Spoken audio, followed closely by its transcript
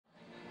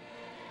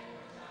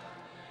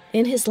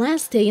In his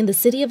last day in the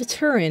city of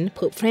Turin,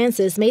 Pope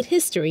Francis made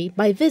history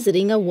by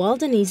visiting a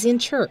Waldensian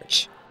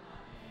church.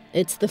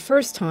 It's the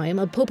first time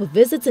a pope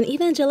visits an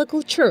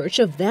evangelical church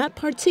of that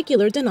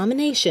particular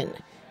denomination.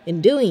 In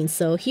doing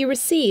so, he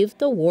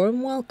received a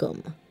warm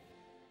welcome.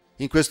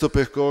 In questo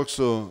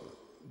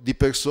percorso di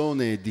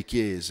persone e di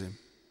chiese,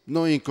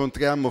 noi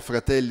incontriamo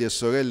fratelli e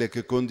sorelle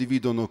che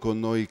condividono con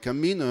noi il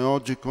cammino e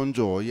oggi con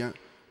gioia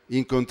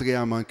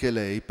incontriamo anche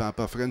lei,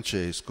 Papa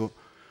Francesco,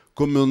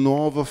 come un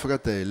nuovo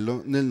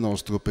fratello nel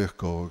nostro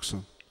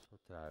percorso.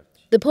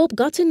 The Pope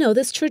got to know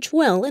this church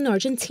well in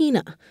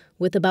Argentina.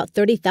 With about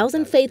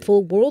 30,000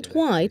 faithful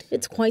worldwide,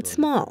 it's quite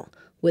small,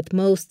 with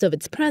most of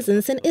its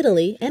presence in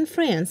Italy and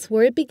France,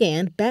 where it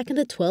began back in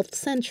the 12th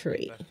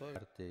century.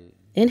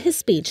 In his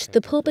speech,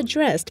 the Pope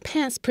addressed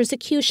past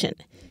persecution.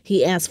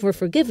 He asked for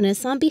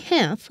forgiveness on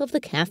behalf of the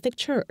Catholic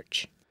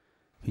Church.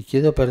 Vi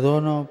chiedo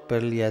perdono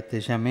per gli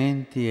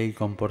atteggiamenti e i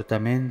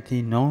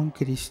comportamenti non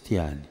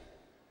cristiani,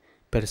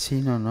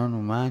 persino non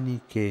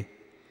umani che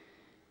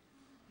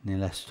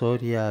nella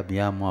storia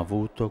abbiamo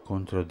avuto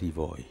contro di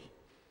voi.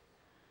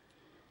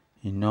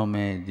 In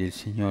nome del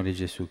Signore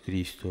Gesù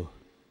Cristo,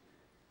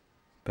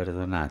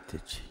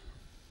 perdonateci.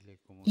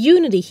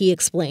 Unity, he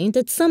explained,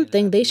 is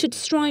something they should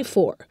strive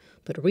for.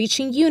 But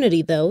reaching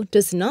unity, though,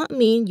 does not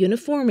mean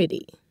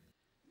uniformity.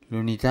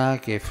 L'unità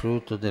che è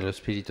frutto dello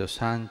Spirito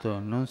Santo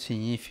non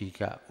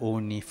significa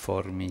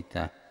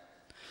uniformità.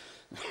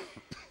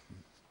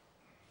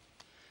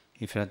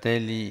 I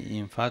fratelli,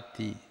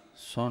 infatti,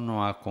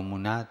 sono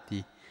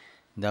accomunati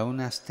da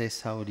una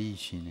stessa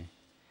origine,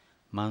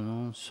 ma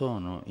non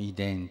sono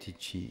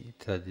identici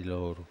tra di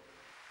loro.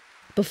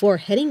 Before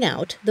heading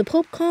out, the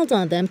Pope called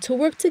on them to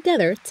work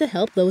together to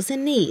help those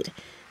in need.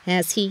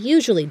 As he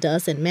usually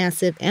does in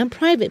massive and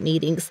private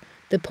meetings,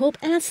 the Pope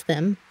asked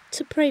them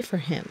to pray for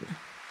him.